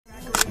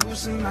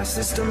juice in my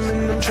system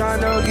and I'm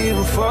trying to give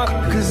a fuck.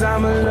 Cause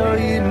I'ma love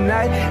you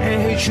tonight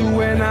and hate you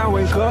when I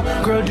wake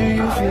up. Girl, do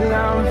you feel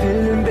how I'm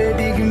feeling,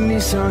 baby? Give me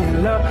some of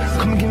your love.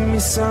 Come give me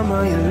some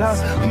of your love.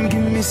 Come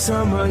give me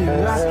some of your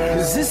love.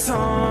 Is this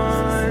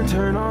on?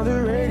 Turn on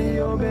the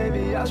radio,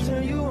 baby. I'll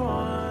turn you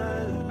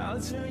on. I'll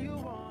turn you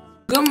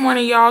on. Good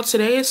morning, y'all.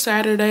 Today is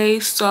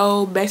Saturday,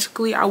 so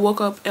basically I woke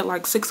up at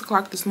like 6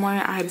 o'clock this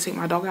morning. I had to take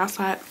my dog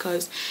outside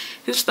because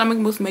his stomach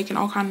was making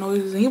all kind of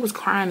noises and he was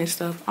crying and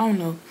stuff. I don't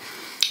know.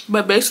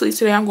 But basically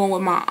today I'm going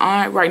with my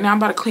aunt. Right now I'm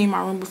about to clean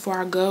my room before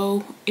I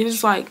go. It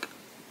is like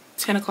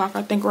 10 o'clock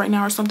I think right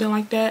now or something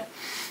like that.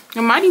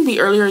 It might even be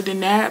earlier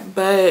than that,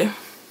 but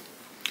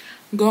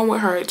I'm going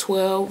with her at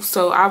 12.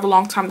 So I have a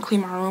long time to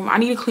clean my room. I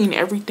need to clean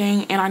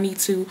everything and I need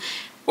to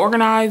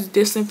organize,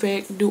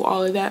 disinfect, do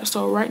all of that.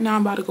 So right now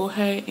I'm about to go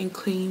ahead and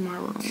clean my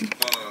room.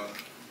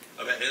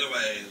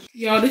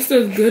 Y'all, this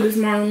is as good as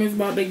my room is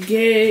about to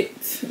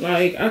get.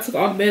 Like, I took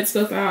all the bed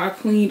stuff out. I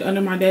cleaned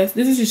under my desk.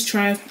 This is just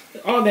trash.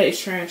 All that is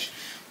trash,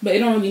 but it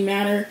don't really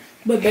matter.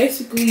 But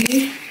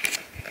basically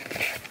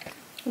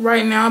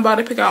right now I'm about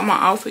to pick out my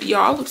outfit.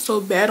 Y'all, I look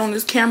so bad on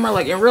this camera.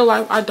 Like in real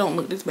life I don't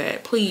look this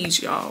bad.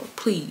 Please, y'all,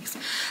 please.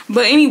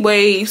 But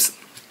anyways,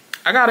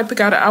 I gotta pick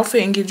out an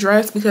outfit and get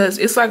dressed because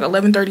it's like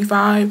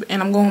 11:35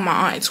 and I'm going with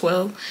my aunt at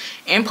 12.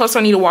 And plus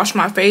I need to wash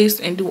my face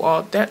and do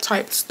all that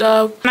type of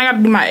stuff. And I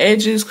gotta do my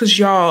edges because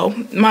y'all,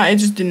 my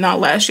edges did not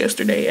last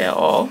yesterday at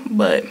all.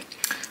 But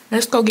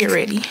let's go get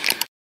ready.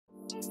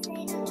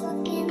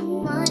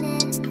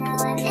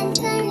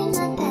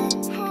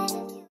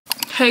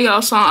 Hey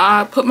y'all, so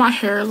I put my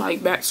hair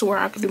like back to where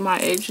I could do my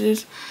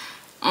edges.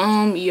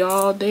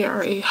 Y'all, they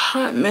are a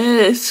hot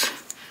mess.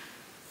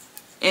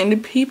 And the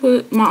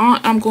people, my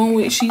aunt I'm going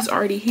with, she's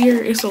already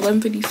here. It's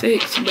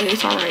 11:56, but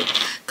it's alright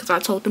because I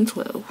told them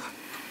 12.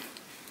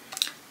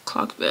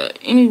 Clock that.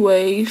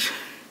 Anyways,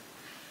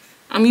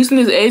 I'm using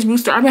this edge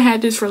booster. I've been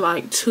had this for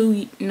like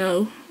actually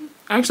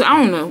I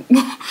don't know.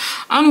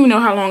 I don't even know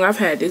how long I've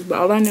had this, but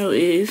all I know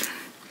is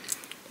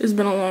it's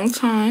been a long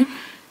time.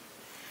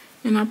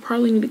 And I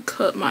probably need to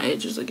cut my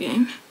edges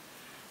again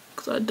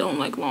because I don't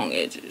like long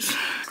edges.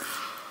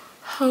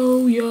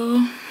 Oh,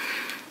 y'all.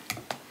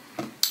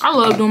 I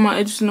love doing my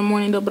edges in the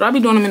morning though, but I be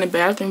doing them in the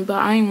bathroom. But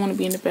I ain't want to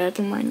be in the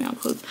bathroom right now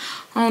because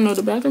I don't know,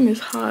 the bathroom is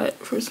hot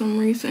for some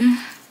reason.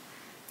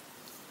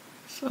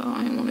 So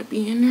I ain't want to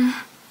be in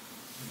there.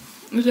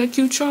 Is that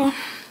cute, y'all?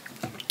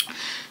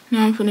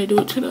 Now I'm gonna do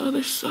it to the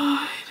other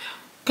side.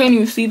 Can't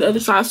even see the other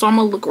side, so I'm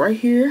gonna look right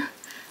here.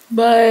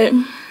 But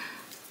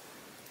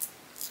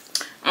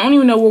I don't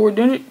even know what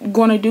we're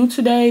gonna do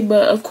today,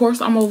 but of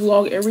course I'm gonna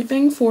vlog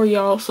everything for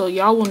y'all so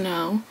y'all will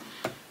know.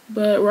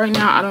 But right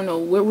now I don't know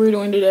what we're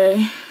doing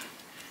today,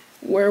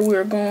 where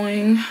we're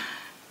going,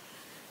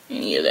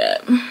 any of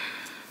that.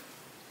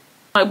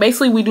 Like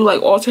basically we do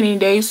like alternating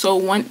days. So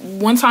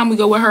one time we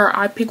go with her,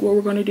 I pick what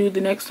we're gonna do.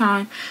 The next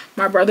time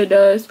my brother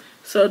does.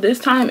 So this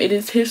time it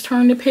is his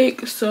turn to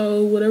pick.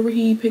 So whatever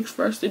he picks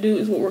for us to do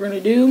is what we're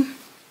gonna do.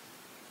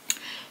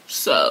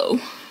 So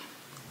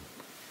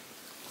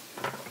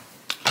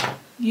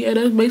yeah,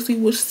 that's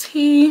basically what's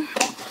tea.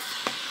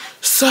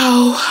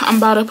 So I'm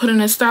about to put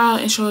in a style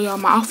and show y'all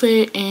my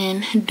outfit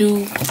and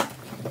do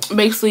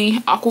basically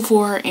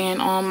Aquaphor and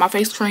my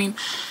face cream,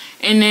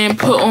 and then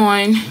put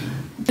on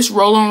this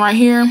roll on right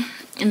here.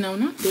 And no,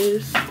 not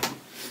this.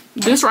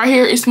 This right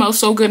here, it smells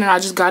so good and I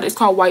just got it. It's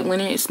called white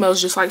linen. It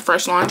smells just like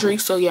fresh laundry.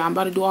 So yeah, I'm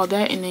about to do all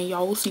that and then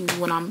y'all will see me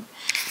when I'm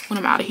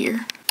out of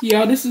here.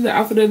 Y'all, this is the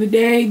outfit of the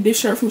day. This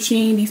shirt from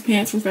Shein, these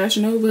pants from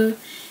Fashion Nova,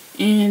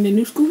 and the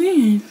new school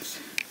Vans.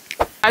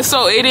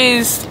 So it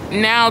is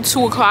now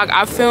 2 o'clock.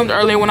 I filmed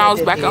earlier when I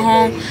was back at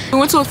home. We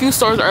went to a few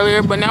stores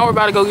earlier, but now we're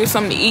about to go get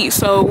something to eat.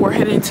 So we're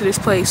headed to this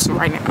place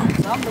right now.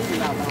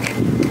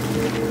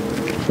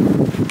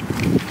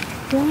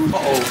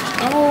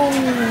 Oh.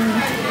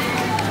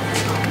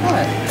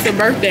 What? It's a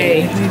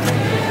birthday.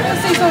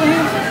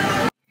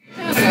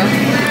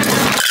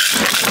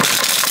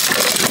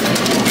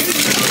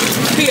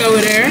 He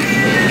over there.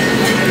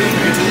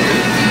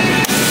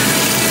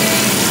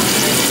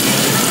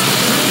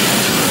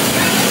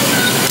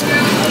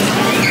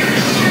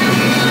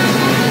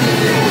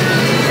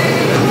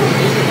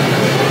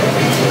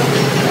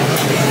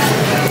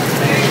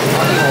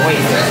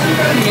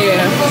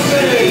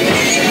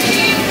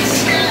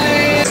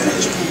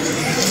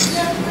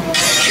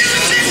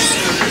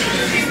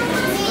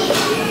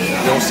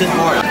 Don't sit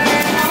hard.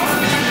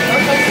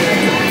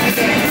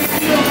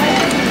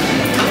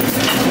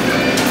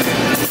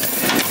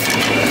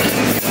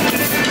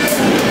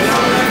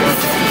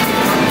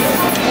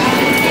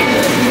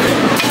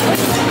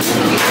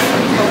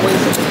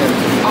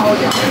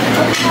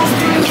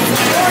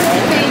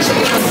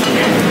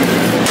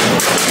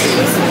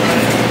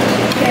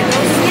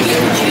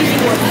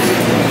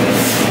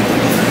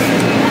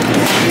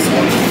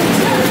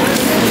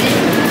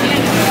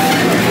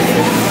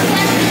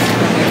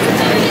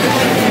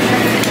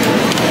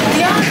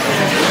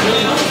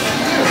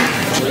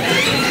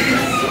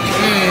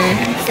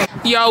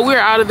 y'all, we're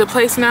out of the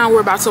place now. We're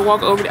about to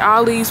walk over to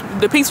Ollie's.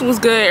 The pizza was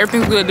good,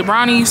 everything's good. The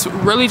brownies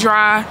really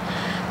dry,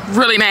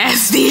 really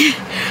nasty.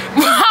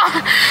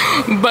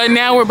 But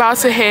now we're about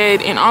to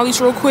head in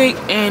Ollie's real quick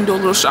and do a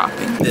little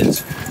shopping.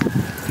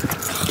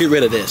 Get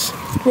rid of this.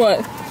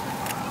 What?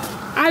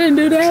 I didn't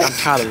do that. I'm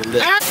tired of the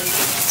lip.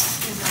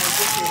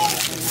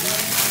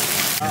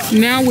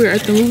 Now we're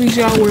at the movies,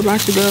 y'all. We're about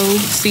to go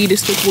see the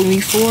Stick With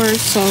Me 4.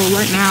 So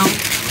right now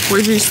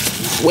we're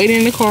just waiting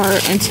in the car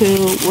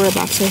until we're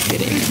about to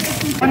head in.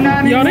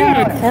 Y'all, they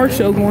got a car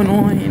show going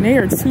on and they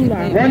are too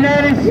loud.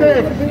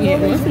 196. Yeah,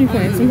 well, that's what you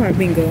playing. Some kind of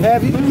bingo. I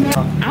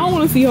don't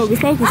want to see Hocus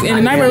Pocus and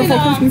the Nightmare Before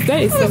Christmas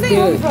Day is so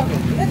good.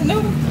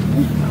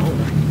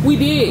 We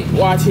did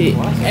watch it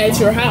at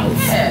your house.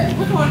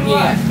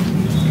 Yeah.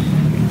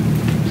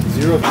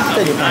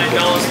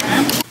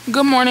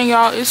 Good morning,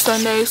 y'all. It's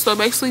Sunday, so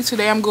basically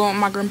today I'm going with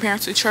my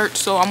grandparents to church,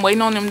 so I'm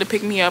waiting on them to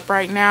pick me up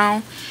right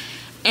now.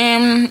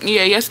 And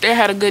yeah, yesterday I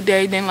had a good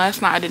day, then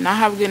last night I did not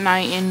have a good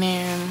night, and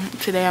then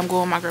today I'm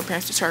going with my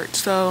grandparents to church.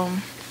 So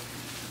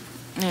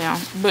yeah,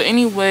 but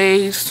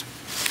anyways,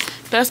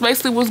 that's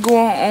basically what's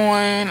going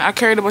on. I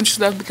carried a bunch of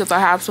stuff because I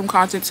have some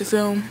content to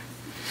film.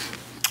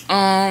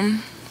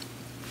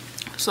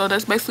 So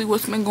that's basically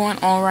what's been going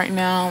on right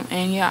now,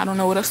 and yeah, I don't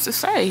know what else to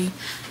say.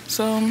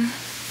 So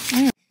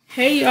yeah.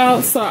 Hey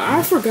y'all, so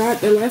I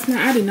forgot that last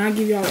night I did not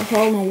give y'all a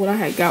haul on what I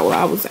had got while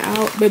I was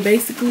out, but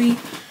basically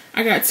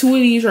I got two of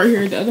these right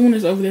here. The other one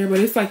is over there, but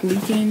it's like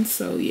leaking.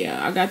 So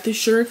yeah, I got this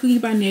𝐿𝐼𝐸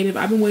by Native.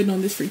 I've been waiting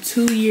on this for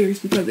 2 years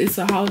because it's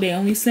a holiday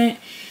only scent,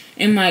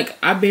 and like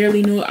I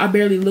barely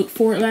looked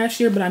for it last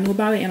year, but I knew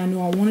about it and I knew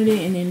I wanted it,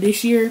 and then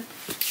this year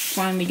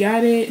finally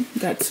got it.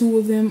 Got two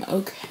of them.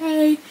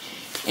 Okay,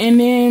 and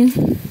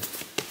then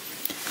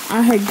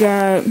I had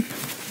got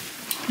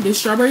the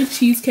strawberry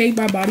cheesecake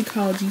by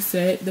Bodycology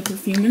set, the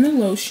perfume and the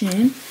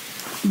lotion.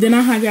 Then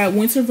I had got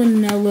winter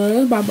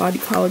vanilla by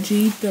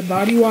Bodycology, the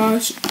body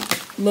wash,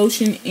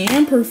 lotion,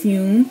 and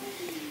perfume.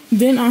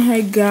 Then I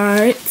had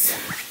got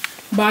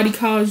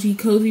Bodycology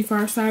cozy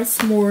fireside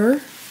s'more,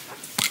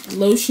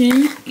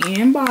 lotion,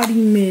 and body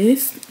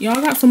mist.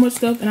 Y'all got so much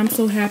stuff, and I'm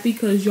so happy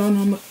because y'all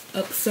know I'm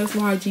obsessed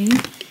with hygiene.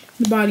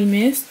 The body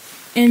mist.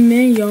 And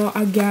then y'all,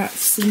 I got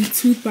Sweet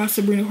Tooth by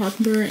Sabrina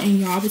Carpenter, and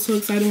y'all, I was so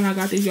excited when I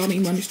got this. Y'all don't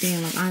even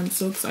understand. Like, I'm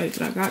so excited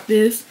that I got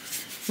this.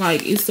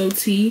 Like, it's so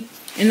tea.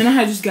 And then I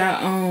had just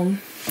got a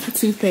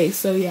toothpaste.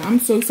 So yeah, I'm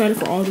so excited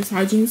for all this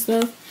hygiene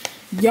stuff.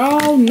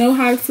 Y'all know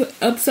how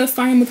obsessed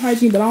I am with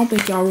hygiene, but I don't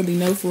think y'all really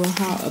know for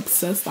how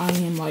obsessed I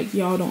am. Like,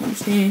 y'all don't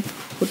understand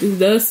what this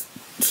does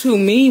to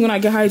me when I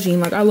get hygiene.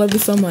 Like, I love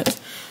this so much.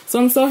 So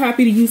I'm so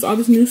happy to use all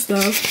this new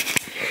stuff.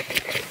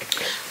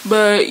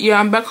 But yeah,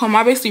 I'm back home.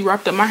 I basically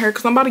wrapped up my hair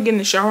because I'm about to get in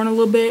the shower in a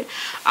little bit.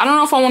 I don't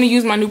know if I want to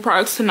use my new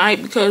products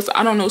tonight because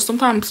I don't know,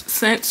 sometimes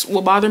scents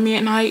will bother me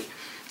at night,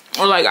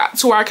 or like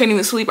to where I can't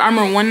even sleep. I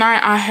remember one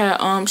night I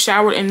had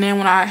showered, and then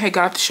when I had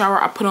got out the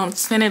shower, I put on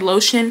scented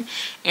lotion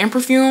and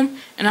perfume,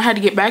 and I had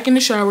to get back in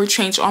the shower,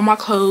 change all my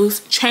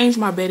clothes, change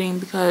my bedding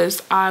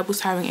because I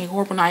was having a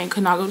horrible night and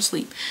could not go to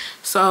sleep.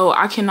 So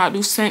I cannot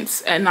do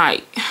scents at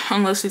night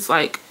unless it's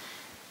like,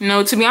 you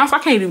know, to be honest, I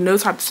can't do no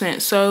type of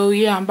scent. So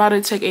yeah, I'm about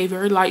to take a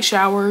very light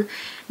shower.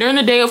 During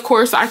the day, of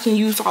course, I can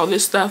use all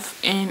this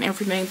stuff and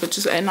everything, but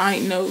just at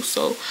night, no.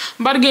 So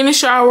I'm about to get in the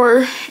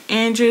shower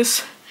and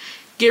just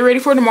get ready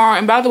for tomorrow.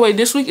 And by the way,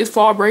 this week is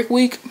fall break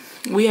week.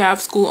 We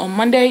have school on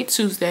Monday,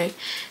 Tuesday.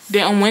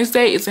 Then on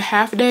Wednesday, it's a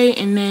half day.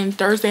 And then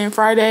Thursday and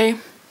Friday,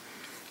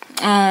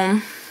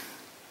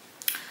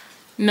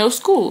 no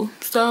school.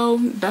 So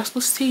that's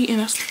what's tea and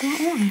that's what's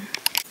going on.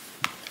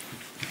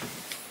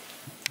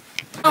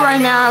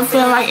 Right now I'm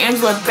feeling like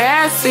Angela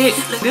Bassett.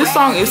 This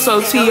song is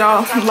so tea,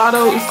 y'all.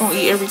 Lotto is gonna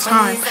eat every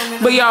time.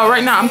 But y'all,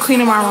 right now I'm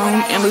cleaning my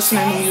room and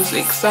listening to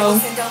music. So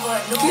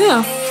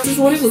yeah, this is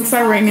what it looks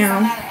like right now.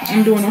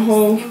 I'm doing a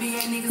whole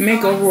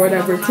makeover,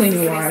 whatever,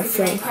 cleaning wise.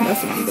 So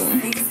that's what I'm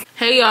doing.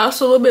 Hey y'all,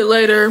 so a little bit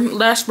later,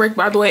 last break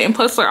by the way, and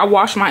plus like I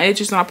washed my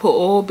edges and I put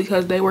oil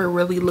because they were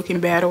really looking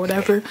bad or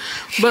whatever.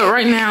 But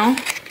right now,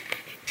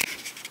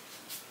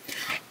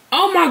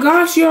 oh my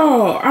gosh,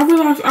 y'all, I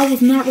realized I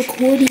was not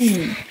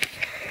recording.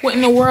 What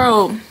in the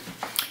world?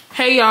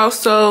 Hey y'all,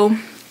 so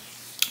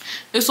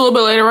it's a little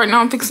bit later right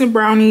now. I'm fixing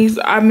brownies.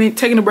 I've been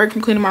taking a break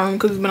from cleaning my room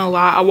because it's been a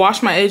lot. I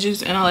washed my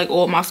edges and I like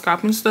oiled my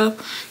scalp and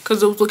stuff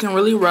because it was looking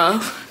really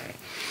rough.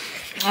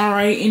 All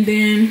right, and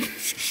then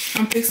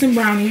I'm fixing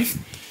brownies.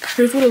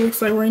 Here's what it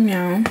looks like right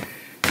now.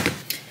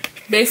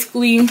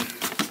 Basically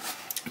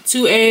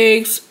 2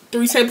 eggs,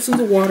 3 tablespoons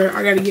of water.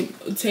 I gotta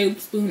get a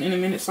tablespoon in a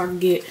minute so I can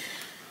get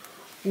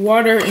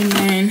water, and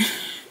then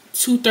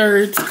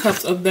 2/3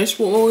 cups of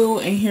vegetable oil.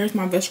 And here's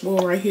my vegetable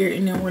oil right here,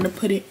 and then we're gonna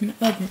put it in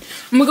the oven.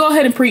 I'm gonna go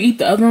ahead and preheat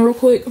the oven real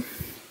quick.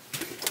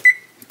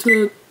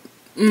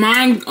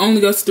 Mine only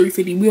goes to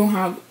 350. We don't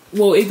have,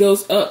 well, it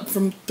goes up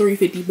from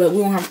 350, but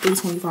we don't have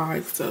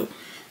 325. So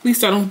at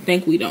least I don't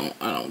think we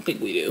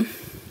do.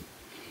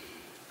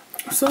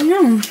 So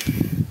yeah,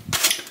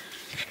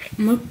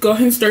 I'm gonna go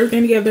ahead and stir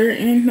everything together,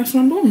 and that's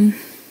what I'm doing.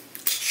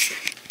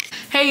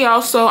 Hey Hey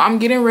y'all, so I'm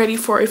getting ready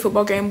for a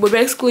football game, but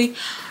basically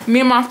me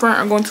and my friend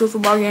are going to a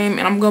football game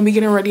and I'm gonna be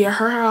getting ready at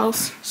her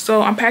house.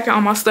 So I'm packing all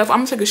my stuff.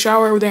 I'm gonna take a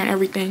shower over there and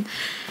everything.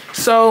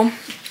 So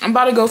I'm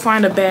about to go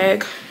find a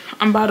bag.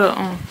 I'm about to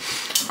I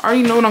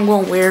already know what I'm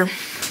gonna wear.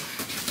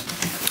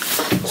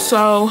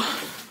 So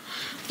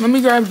let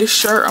me grab this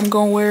shirt I'm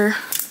gonna wear,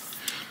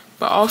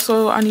 but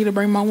also I need to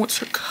bring my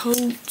winter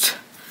coat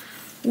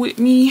with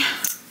me.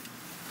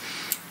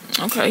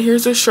 Okay,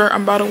 here's the shirt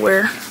I'm about to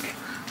wear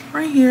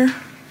right here.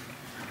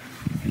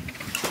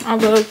 I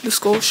love the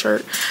school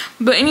shirt.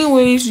 But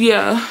anyways,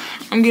 yeah,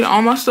 I'm getting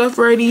all my stuff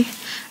ready.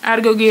 I had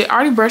to go I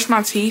already brushed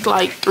my teeth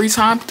like 3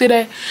 times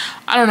today.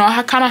 I don't know,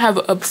 I kind of have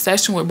an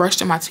obsession with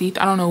brushing my teeth.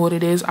 I don't know what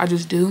it is, I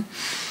just do.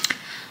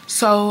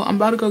 So I'm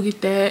about to go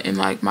get that and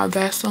like my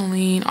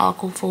Vaseline,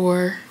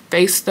 Aquaphor,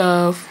 face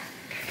stuff,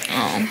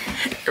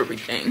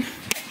 everything.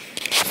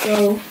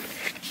 So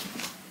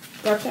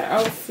got that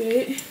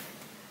outfit.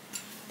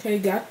 Okay,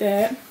 got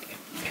that.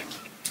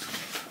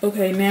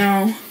 Okay,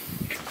 now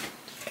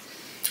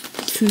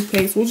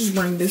toothpaste. We'll just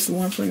bring this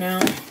one for now.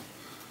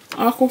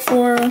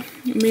 Aquaphor,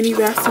 mini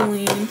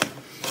Vaseline,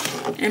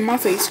 and my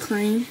face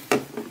cream.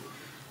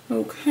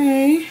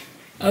 Okay.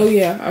 Oh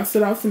yeah, I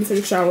said I was gonna take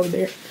a shower over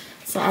there.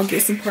 So I'll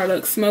get some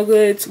products. Smell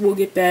Goods, we'll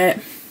get that.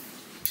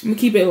 I'm gonna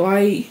keep it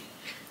light.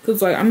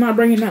 Cause like I'm not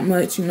bringing that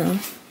much, you know.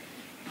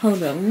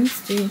 Hold on, let me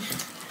see.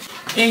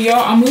 And y'all,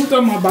 I moved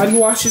all my body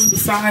washes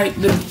beside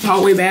the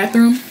hallway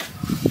bathroom.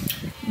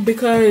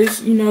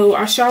 Because, you know,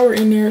 I shower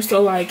in there,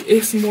 so like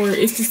it's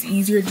just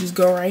easier to just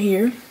go right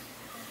here.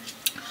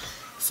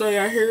 So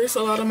yeah, here's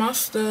a lot of my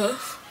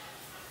stuff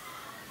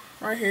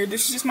right here.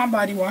 This is just my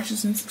body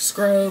washes and some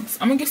scrubs.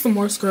 I'm gonna get some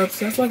more scrubs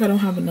because I feel like I don't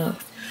have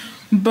enough.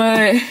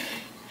 But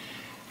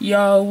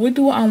y'all, what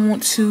do I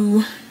want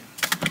to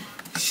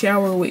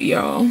shower with,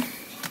 y'all? I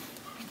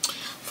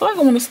feel like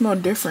I want to smell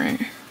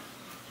different.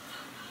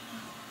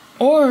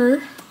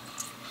 Or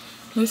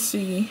let's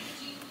see,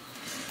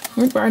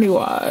 what body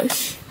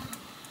wash?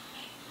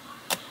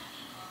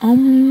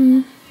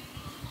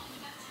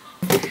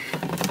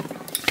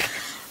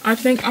 I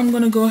think I'm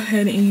gonna go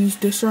ahead and use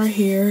this right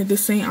here, the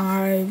St.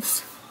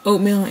 Ives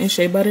oatmeal and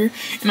shea butter,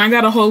 and I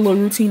got a whole little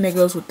routine that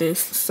goes with this.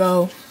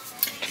 So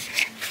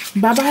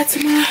bye bye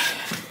to my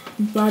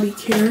body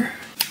care.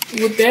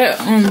 With that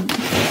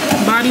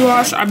body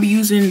wash, I'll be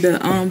using the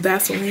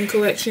Vaseline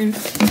collection.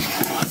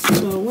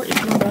 So where is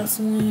my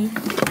Vaseline?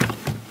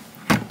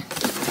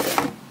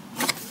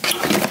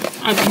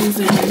 I'm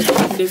using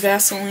the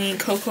Vaseline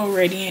Cocoa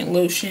Radiant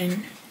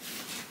Lotion.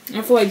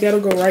 I feel like that'll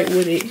go right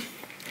with it.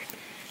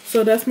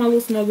 So that's my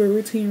little Smell Good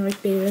routine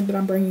right there that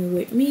I'm bringing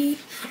with me.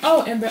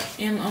 Oh, and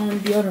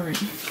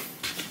deodorant.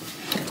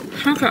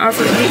 How can I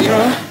forget,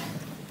 y'all?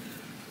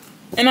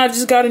 And I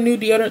just got a new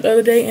deodorant the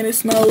other day and it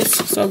smells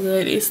so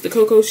good. It's the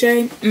Cocoa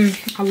Shea.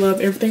 I love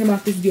everything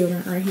about this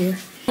deodorant right here.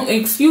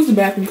 Excuse the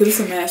bathroom because it's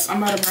a mess.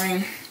 I'm about to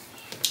bring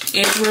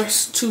edge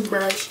brush,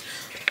 toothbrush.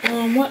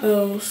 What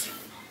else?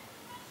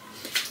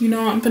 You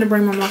know, I'm gonna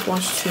bring my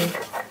mouthwash too.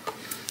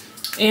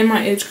 And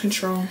my edge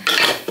control.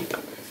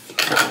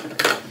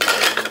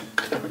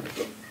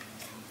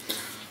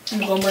 I'm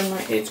gonna bring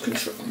my edge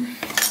control. I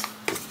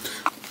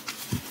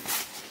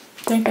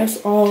think that's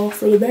all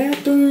for the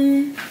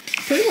bathroom.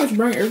 Pretty much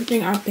bring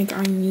everything I think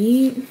I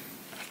need,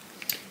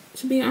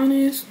 to be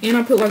honest. And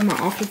I put like my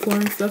Aquaphor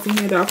and stuff in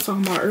here that I was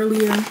talking about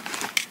earlier.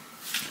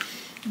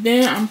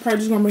 Then I'm probably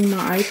just gonna bring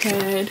my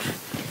iPad,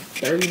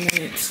 30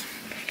 minutes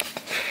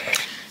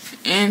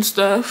and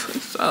stuff.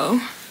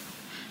 So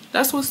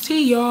that's what's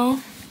tea, y'all.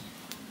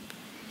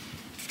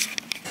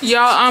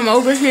 Y'all, I'm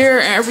over here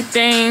and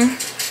everything.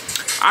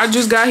 I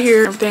just got here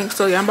and everything.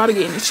 So yeah, I'm about to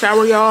get in the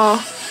shower,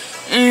 y'all.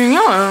 And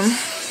y'all,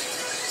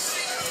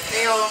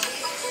 hey y'all.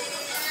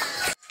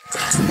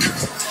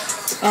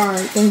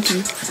 Alright, thank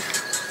you.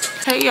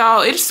 Hey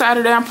y'all, it's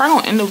Saturday. I'm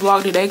probably gonna end the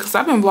vlog today because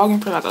I've been vlogging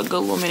for like a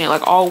good little minute,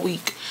 like all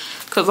week.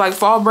 Cause like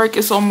fall break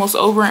is almost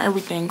over and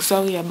everything.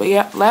 So yeah, but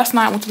yeah, last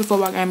night I went to the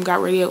football game,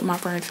 got ready at my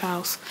friend's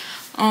house.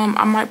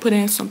 I might put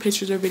in some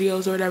pictures or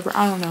videos or whatever,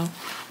 I don't know.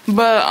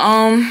 But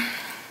I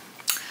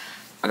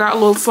got a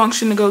little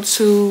function to go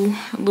to,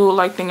 a little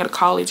like thing at a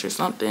college or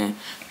something.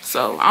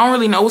 So I don't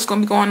really know what's gonna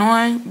be going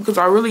on because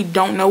I really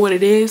don't know what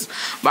it is.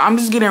 But I'm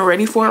just getting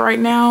ready for it right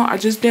now. I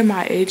just did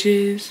my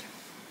edges.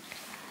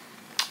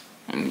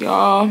 And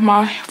y'all,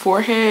 my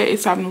forehead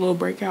is having a little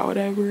breakout,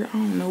 whatever. I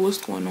don't know what's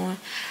going on.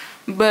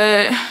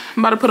 But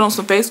I'm about to put on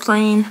some face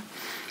cream.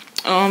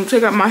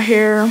 Check out my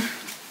hair.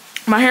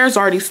 My hair is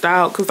already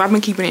styled because I've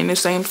been keeping it in the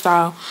same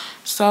style.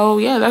 So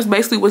yeah, that's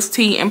basically what's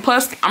tea. And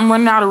plus, I'm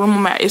running out of room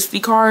on my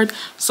SD card.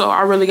 So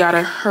I really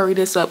gotta hurry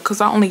this up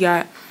because I only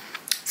got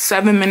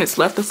 7 minutes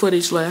left of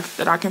footage left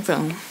that I can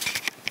film.